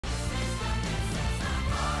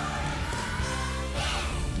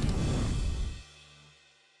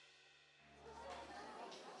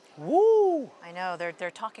Woo! I know,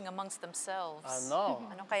 they're talking amongst themselves. I know.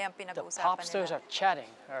 Ano kaya ang pinag-uusapan The popsters nila? are chatting.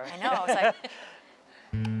 I know, it's like...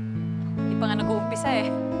 Hindi pa nga nag-uumpisa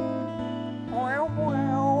eh.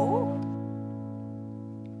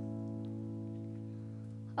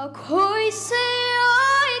 Ako'y sa'yo,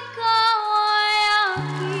 ikaw ay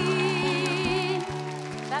akin.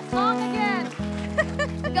 That song again!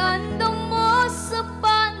 Ganda mo sa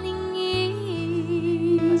paningin.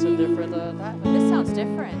 That's a different time. This sounds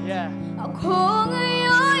different. Yeah. Ako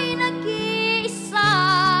ngayon'y nag-iisa.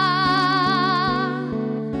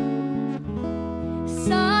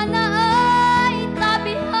 Sana ay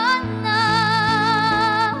tabihan na.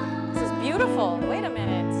 This is beautiful. Wait a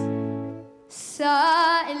minute.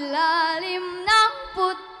 Sa ilalim ng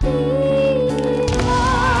puti mo,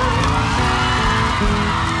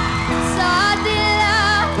 sa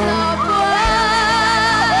dilaw na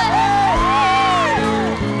buwan,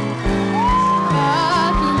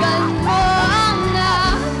 pakinggan mo ang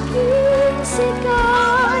aking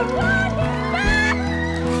sigaw.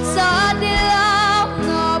 Sa dilaw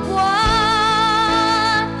na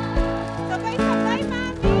buwan, Sabay-sabay,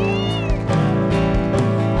 Mami!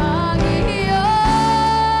 ang iyong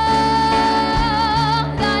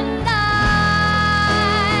ganda'y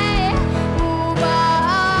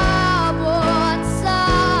umaabot sa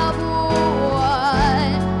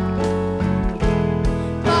buwan.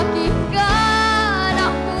 Pakinggan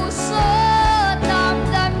ang puso't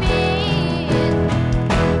damdamin.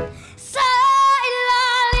 Sa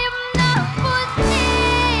ilalim ng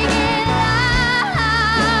puting ilaw,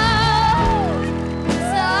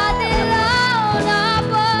 sa dilaw na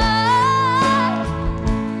buwan,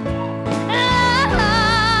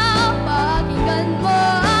 pakinggan mo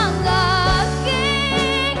ang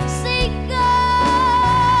aking sigaw.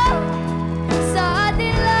 Sa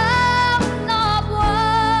dilaw na buwan.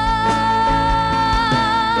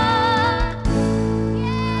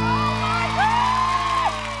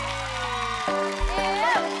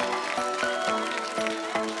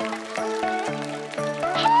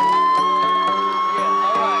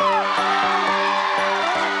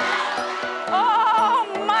 Oh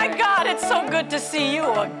my God, it's so good to see you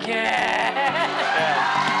again.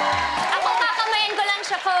 Ako kakamayin ko lang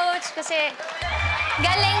siya, Coach, kasi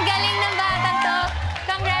galing-galing ng batang to.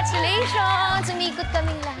 Congratulations! Umikot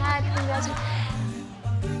kaming lahat. Congratulations.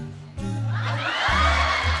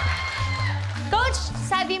 Coach,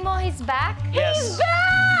 sabi mo he's back? Yes. He's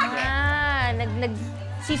back! Ah,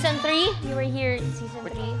 season 3? You were here in season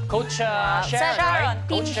 3? Coach Sharon, Sharon. right?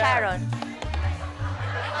 Team Coach Sharon.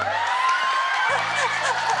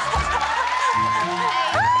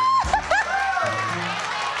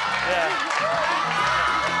 Yeah.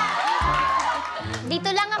 Dito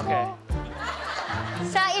lang ako. Okay.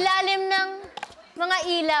 Sa ilalim ng mga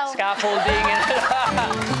ilaw. Scaffolding.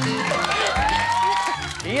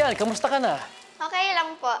 Ian, kamusta ka na? Okay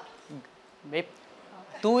lang po. May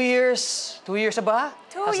 2 years. 2 years na ba?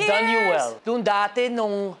 2 Has done you years. well. Doon dati,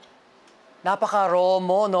 nung napaka-raw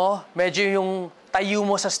mo, no? Medyo yung tayo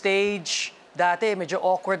mo sa stage. Dati, medyo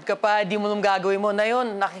awkward ka pa. Hindi mo nung gagawin mo. Na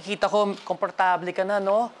yun, nakikita ko, komportable ka na,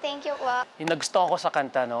 no? Thank you po. Yung nagustuhan ko sa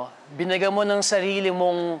kanta, no? Binigyan mo ng sarili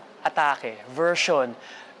mong atake, version.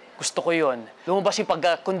 Gusto ko yun. Lumabas yung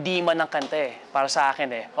pagkundiman ng kanta eh, para sa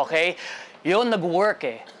akin eh, okay? Yun, nag-work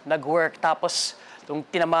eh. Nag-work. Tapos, nung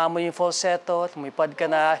tinama mo yung falsetto, tumipad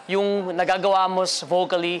ka na, yung nagagawa mo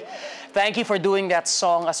vocally, thank you for doing that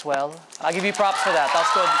song as well. I'll give you props for that.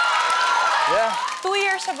 That's good. Yeah. 2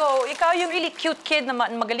 years ago, ikaw yung really cute kid na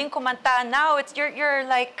magaling kumanta. Now, you're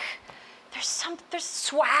like, there's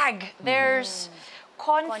swag, there's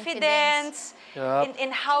confidence. Yup.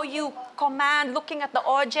 In how you command, looking at the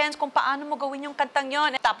audience, kung paano mo gawin yung kantang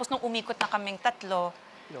yon. Tapos nung umikot na kaming tatlo,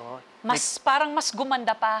 parang mas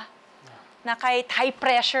gumanda pa. Na kahit high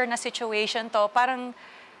pressure na situation to, parang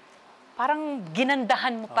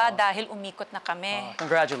ginandahan mo pa dahil umikot na kami.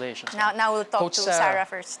 Congratulations. Now we'll talk Coach to Sarah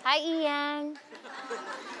first. Hi, Ian.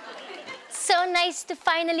 So nice to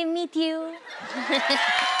finally meet you.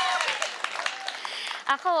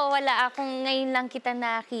 Ako, wala akong ngayon lang kita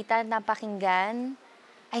nakita, napakinggan.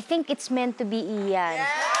 I think it's meant to be Ian.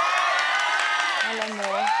 Alam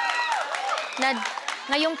mo,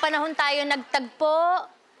 ngayong panahon tayo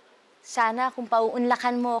nagtagpo. Sana kung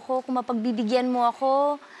pauunlakan mo ako, kung mapagbibigyan mo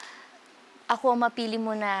ako ang mapili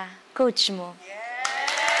mo na coach mo.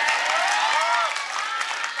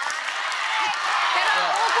 Pero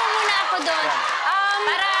upo muna ako doon.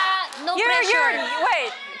 Para no pressure.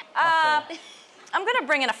 Wait. I'm gonna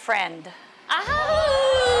bring in a friend. Ah!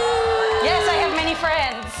 Yes, I have many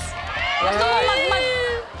friends. Gusto mo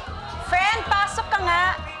Friend, pasok ka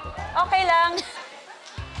nga. Okay lang.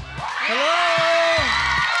 Hello!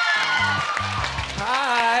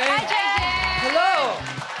 Hi! Hi, JJ! Hello!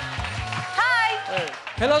 Hi!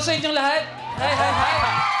 Hello sa inyong lahat. Hi, hi, hi.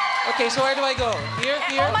 Okay, so where do I go? Here,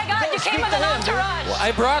 here? Oh my God, you came with an entourage! Well, I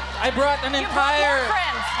brought an You brought entire... your friends!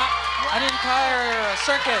 an entire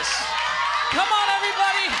circus. Come on,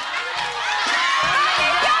 everybody!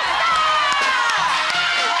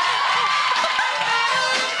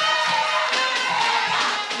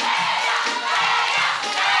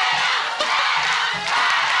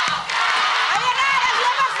 Ayan na!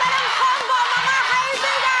 Naglabas na ng combo, mga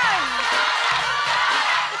kaibigan!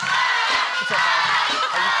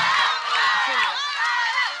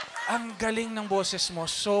 Ang galing ng boses mo,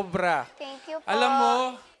 sobra. Thank you po. Alam mo,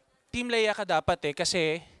 Team Leia ka dapat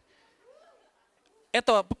kasi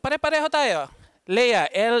eto, pare-pareho tayo. Leia,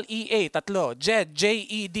 L-E-A, tatlo. Jed,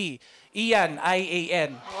 J-E-D. Ian,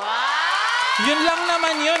 I-A-N. Wow! Yun lang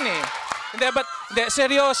naman yun eh. Hindi,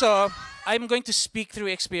 seryoso, I'm going to speak through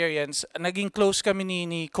experience. Naging close kami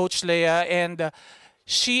ni Coach Leia and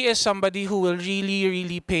she is somebody who will really,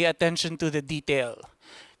 really pay attention to the detail.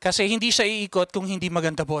 Kasi hindi siya iikot kung hindi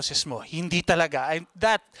maganda boses mo. Hindi talaga.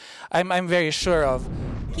 I'm very sure of.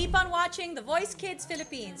 Keep on watching The Voice Kids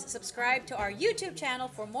Philippines. Subscribe to our YouTube channel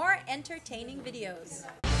for more entertaining videos.